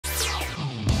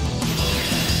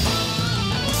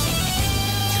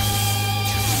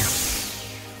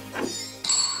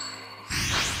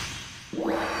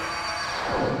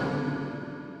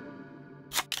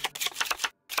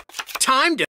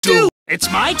It's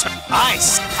my turn.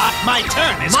 My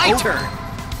turn is My over. turn.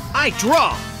 I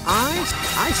draw.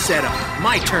 I set up.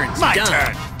 My turn's My done.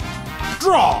 turn.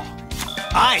 Draw.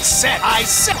 I set.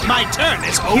 My turn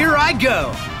is over. Here I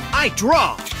go. I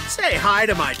draw. Say hi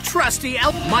to my trusty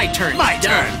elf. My turn's My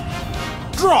done.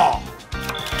 turn. Draw.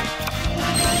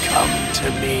 Come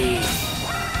to me.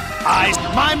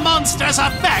 My monster's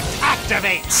effect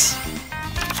activates.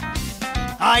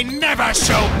 I never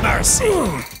show mercy.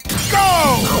 Go!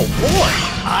 Oh boy.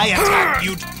 I attack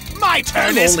you. My turn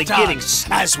I'm is only done. getting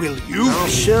As will you I'll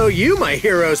be. show you my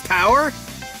hero's power.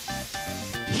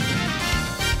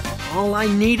 All I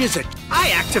need is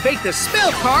I activate the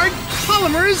spell card,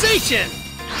 Polymerization.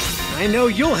 I know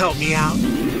you'll help me out.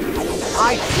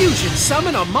 I fusion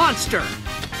summon a monster.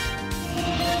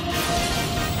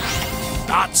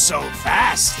 Not so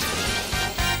fast.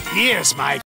 Here's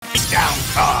my down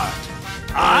card.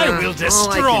 I will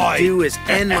destroy. All I can do is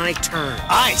end my turn.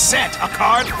 I set a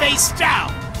card face down.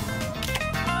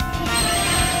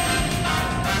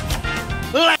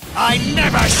 I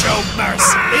never show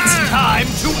mercy. It's time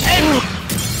to end